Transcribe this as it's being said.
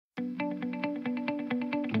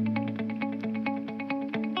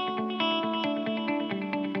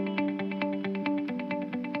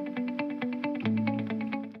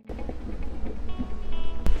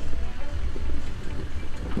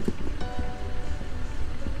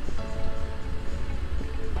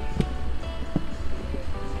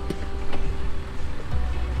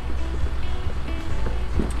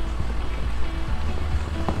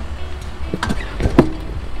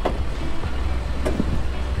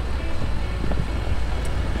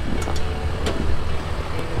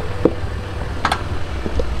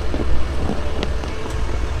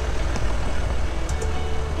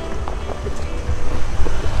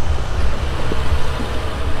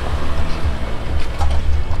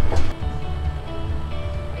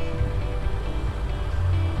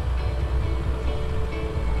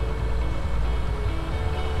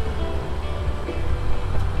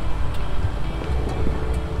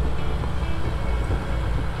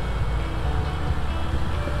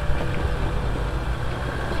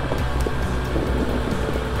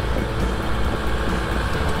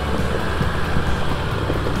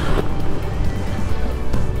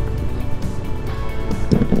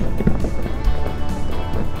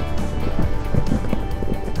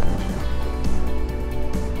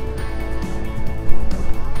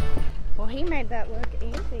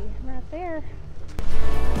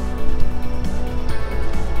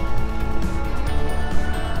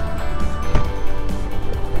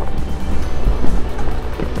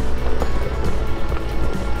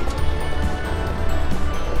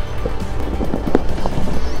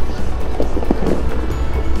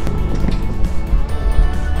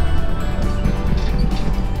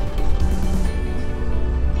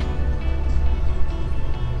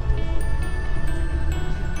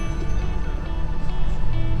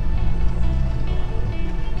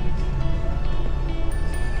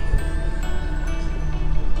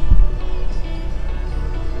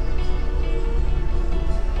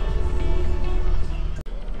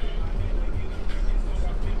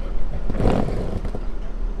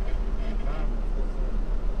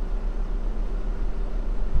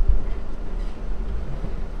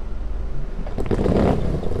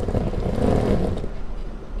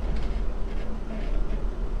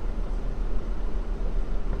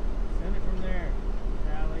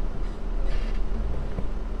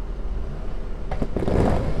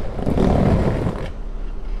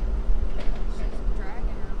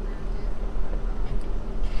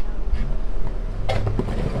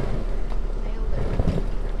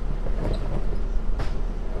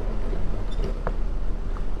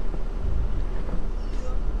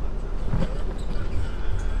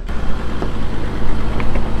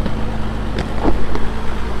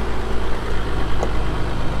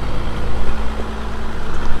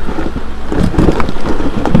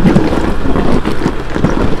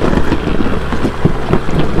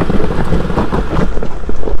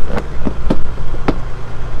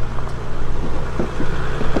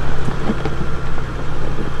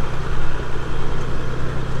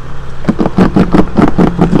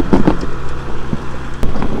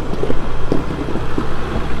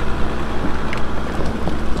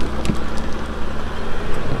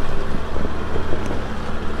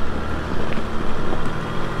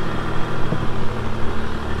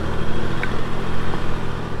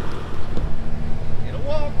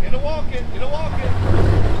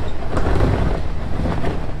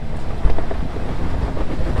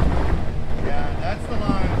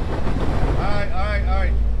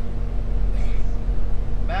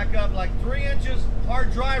3 inches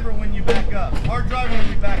hard driver when you back up. Hard driver when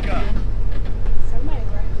you back up. Somebody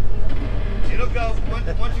wrecked me. It'll go,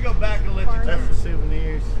 once you go back, it'll let you turn. That's for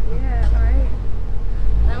souvenirs. Yeah, right.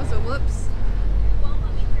 That was a whoops.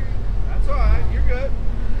 That's alright, you're good.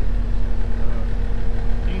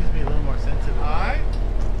 You need to be a little more sensitive. Alright.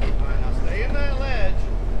 Alright, now stay in that ledge.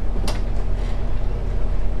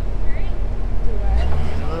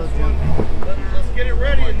 It's a little jumpy. Let's get it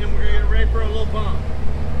ready and then we're going to get it ready for a little bump.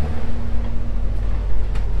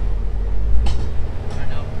 Alright,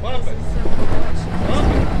 now bump it. Bump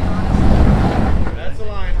it. That's the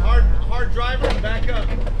line. Hard driver and back up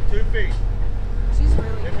 2 feet. She's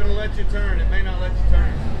really If it'll let you turn, it may not let you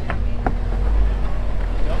turn.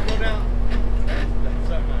 Don't go down. That's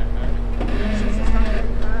something right.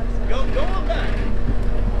 Go on back.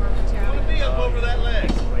 You want to be up over that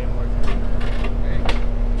ledge. Way more time. Okay.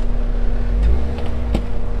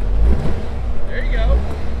 There you go.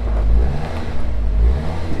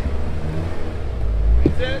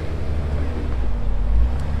 That's it.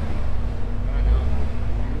 All right, now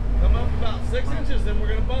come up about 6 inches, then we're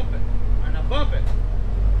going to bump it. All right, now bump it.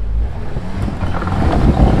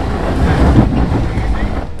 Easy.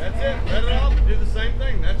 That's it. Let it off. Do the same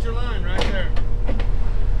thing. That's your line right there.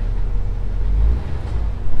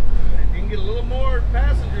 If you can get a little more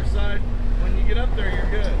passenger side, when you get up there, you're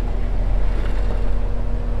good.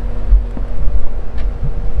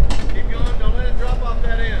 Keep going. Don't let it drop off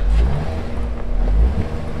that end.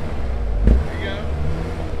 There you go.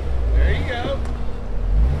 There you go.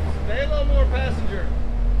 Stay a little more passenger.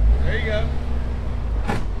 There you go.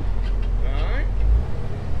 Alright.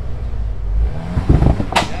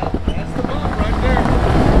 Yeah, that's the bump right there.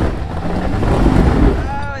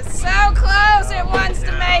 Oh, it's so close. It wants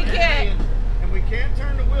to make it. And we can't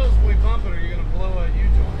turn the wheels when we bump it or you're going to blow a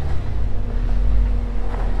U-joint.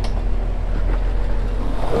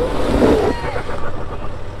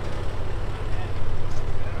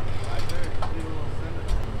 Right there. Do a little cinder.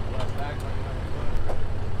 Left back like another foot.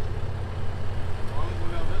 As long as we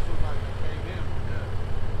know this one's not going to cave in, we're good.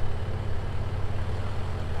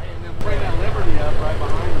 Hey, and then bring that Liberty up right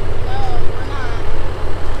behind you.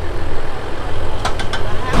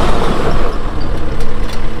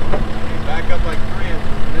 Back up like 3 inches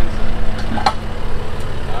and then some.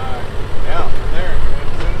 Alright. Yeah, there.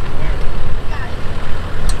 Send it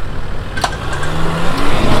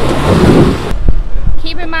there.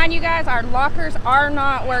 Keep in mind, you guys, our lockers are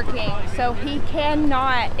not working, so he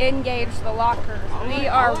cannot engage the lockers. We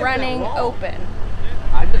are running open.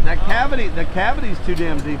 The cavity's too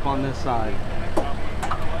damn deep on this side.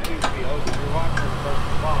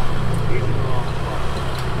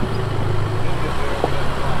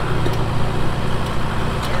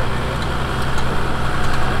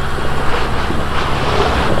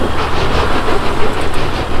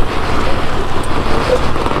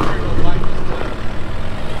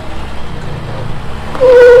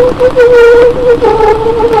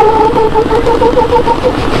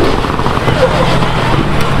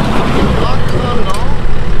 Lockers on it all?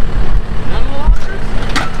 None of the lockers?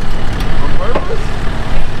 On purpose?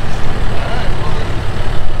 Alright, well,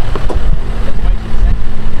 let's make it safe.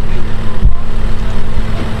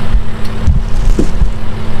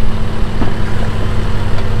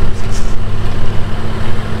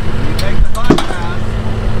 You take the bypass.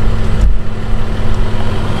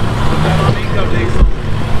 Put that on EcoDiesel.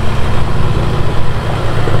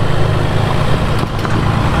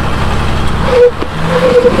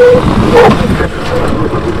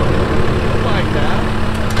 Like that.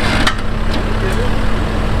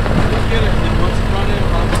 Get it. And once the front end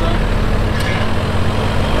pops up,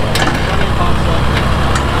 front end pops up.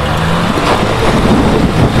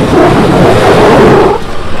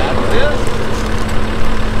 That's it.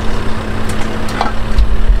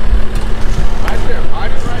 Right there.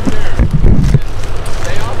 Hide it right there.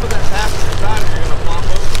 Stay off of that passenger side or you're going to flop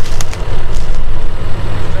over.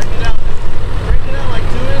 Straighten it out. Straighten it out like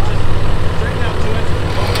 2 inches. Straighten out 2 inches.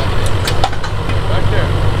 Right there.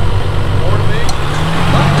 More to me.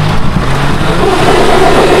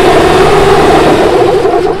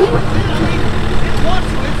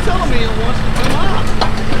 It's telling me it wants to come up.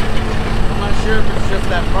 I'm not sure if it's just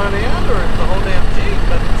that front end or it's the whole damn Jeep,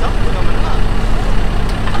 but something's coming up.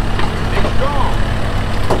 Big strong.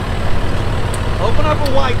 Open up a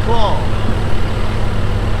White Claw.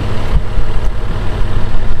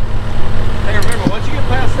 Hey, remember, once you get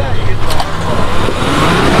past that, you get to the hard claw.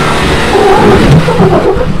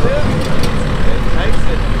 That's it. It takes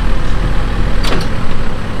it.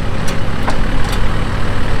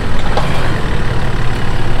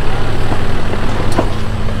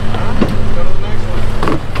 Let's go to the next one.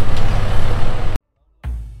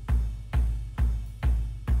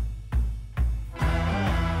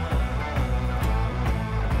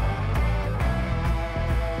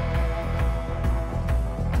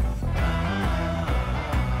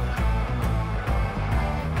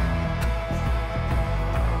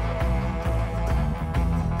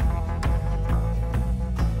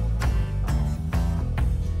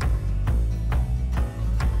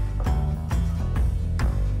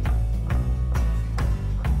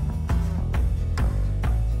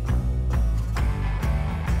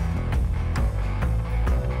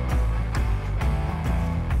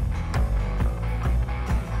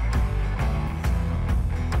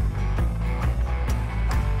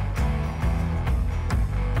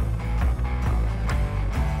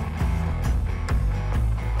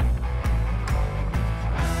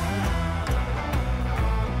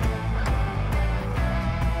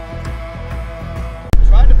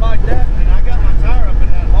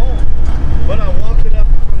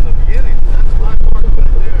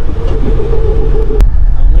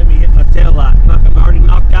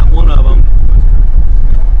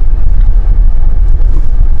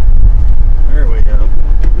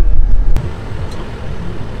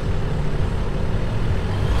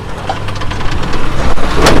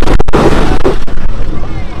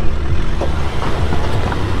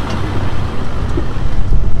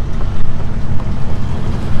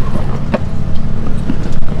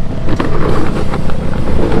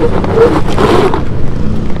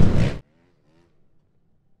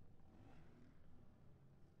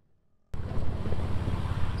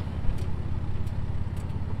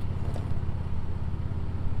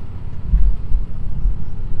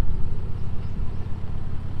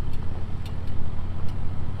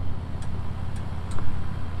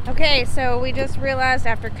 Okay, so we just realized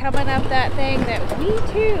after coming up that thing that we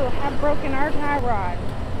too have broken our tie rod.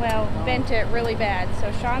 Well, bent it really bad.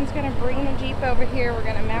 So Sean's gonna bring the Jeep over here. We're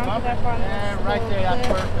gonna mount it up on this right there, that's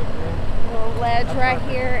perfect. little ledge right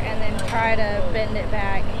here, and then try to bend it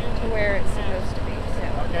back to where it's supposed to be. So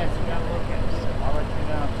Okay, so you gotta look at it. I'll let you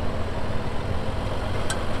know.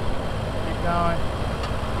 Keep going.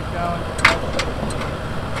 Keep going.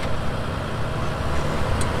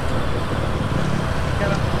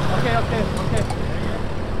 Okay.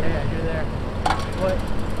 Yeah, you're there. Well,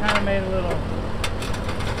 kind of made a little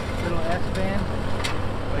S-bend,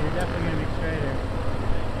 but you're definitely going to be straighter.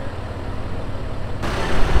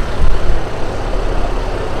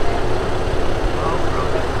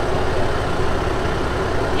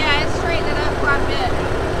 yeah, it's straightened it up quite a bit.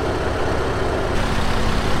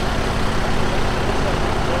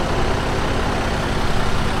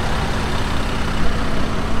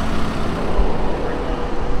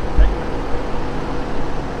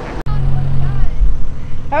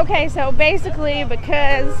 Okay, so basically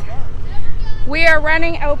because we are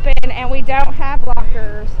running open and we don't have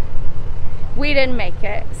lockers, we didn't make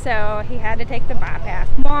it. So he had to take the bypass.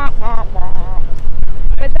 But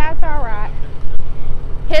that's all right.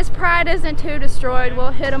 His pride isn't too destroyed.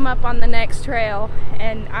 We'll hit him up on the next trail.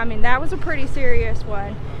 And I mean, that was a pretty serious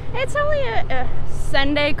one. It's only a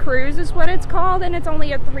Sunday cruise is what it's called, and it's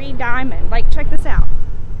only a 3 diamond. Like, check this out.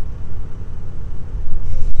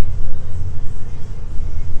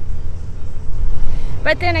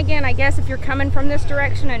 But then again, I guess if you're coming from this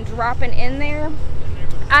direction and dropping in there,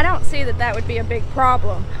 I don't see that that would be a big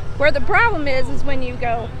problem. Where the problem is when you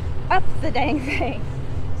go up the dang thing.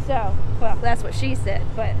 So, well, that's what she said.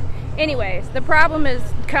 But anyways, the problem is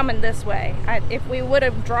coming this way. If we would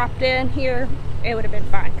have dropped in here, it would have been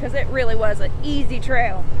fine, because it really was an easy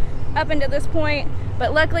trail up until this point.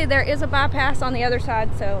 But luckily there is a bypass on the other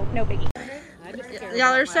side, so no biggie.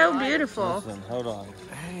 Y'all are so beautiful. Listen, hold on.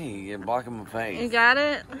 Hey, you're blocking my face. You got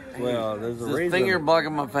it? Well, there's a This reason. finger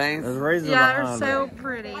blocking my face. There's a reason Y'all are behind so it.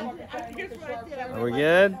 pretty. Are we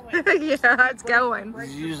good? Yeah, it's going. Did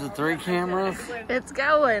you use the 3 cameras? It's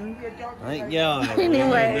going. Thank God.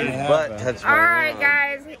 Anyway. Butt touch All right,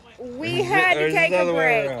 guys. We had to take a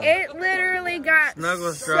break. It literally got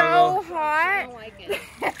Snuggle so struggle. hot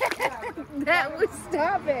that we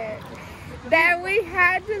stop it. That we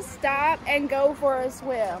had to stop and go for a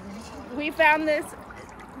swim. We found this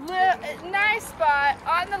nice spot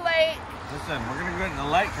on the lake. Listen, we're gonna go in the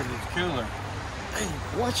lake because it's cooler.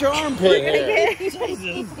 Watch your armpit hair.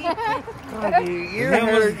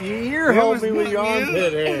 You hold me with your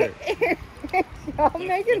armpit hair. Y'all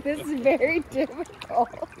making this very difficult.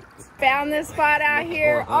 Found this spot out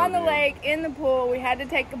here on the lake in the pool. We had to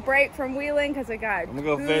take a break from wheeling because it got I'm gonna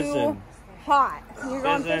go fishing. hot. You're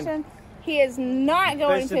going fishing? He is not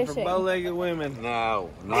going fishing. For bow-legged women.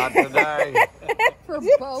 No, not today. For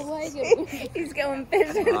bow-legged. He's going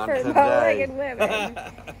fishing Not for today. bow-legged women.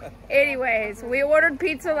 Anyways, we ordered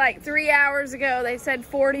pizza like 3 hours ago. They said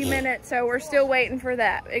 40 minutes, so we're still waiting for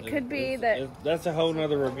that. It could be that That's a whole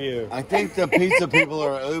nother review. I think the pizza people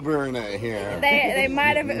are Ubering it here. they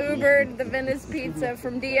might have Ubered the Venice pizza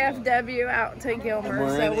from DFW out to Gilmer,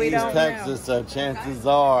 We're so in we East don't Texas, know. so chances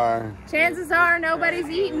are Chances are nobody's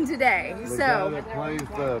eating today. the guy So that plays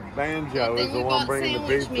the banjo is the one bringing the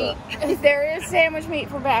pizza. there is sandwich meat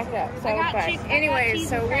for backup. So okay. Anyways,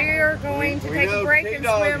 so we're going to take a break and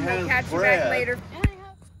swim. We'll catch you back later.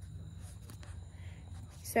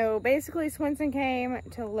 So basically Swenson came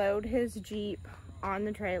to load his Jeep on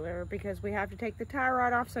the trailer because we have to take the tie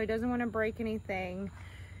rod off so he doesn't want to break anything,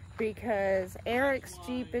 because Eric's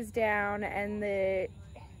Jeep is down and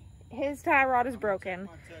his tie rod is broken.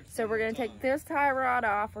 So we're going to take this tie rod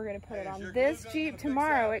off. We're going to put it on this Jeep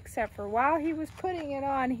tomorrow, except for while he was putting it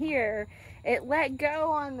on here, it let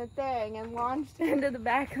go on the thing and launched into the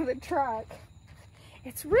back of the truck.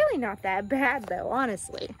 It's really not that bad though,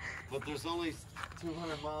 honestly. But there's only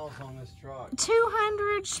 200 miles on this truck.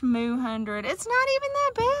 200 schmoo-hundred. It's not even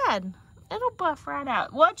that bad. It'll buff right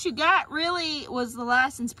out. What you got really was the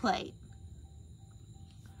license plate.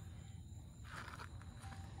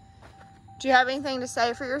 Do you have anything to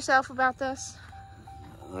say for yourself about this?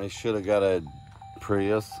 I should have got a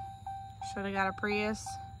Prius. Should have got a Prius.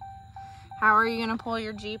 How are you going to pull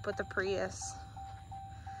your Jeep with a Prius?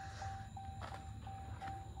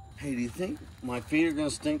 Hey, do you think my feet are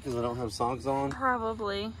gonna stink because I don't have socks on?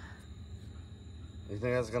 Probably. You think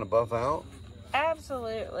that's gonna buff out?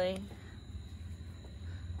 Absolutely.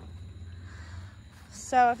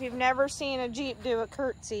 So if you've never seen a Jeep do a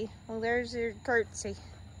curtsy, well, there's your curtsy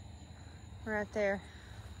right there.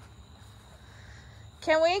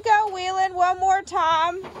 Can we go wheeling one more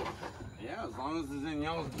time? Yeah, as long as it's in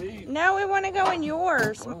y'all's Jeep. No, we want to go in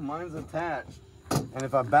yours. Well, mine's attached. And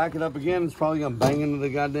if I back it up again, it's probably gonna bang into the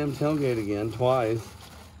goddamn tailgate again twice.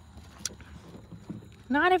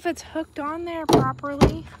 Not if it's hooked on there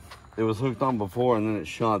properly. It was hooked on before and then it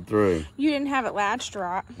shot through. You didn't have it latched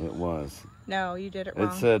right. It was. No, you did it wrong.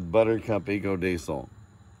 It said Buttercup EcoDiesel.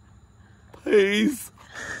 Peace.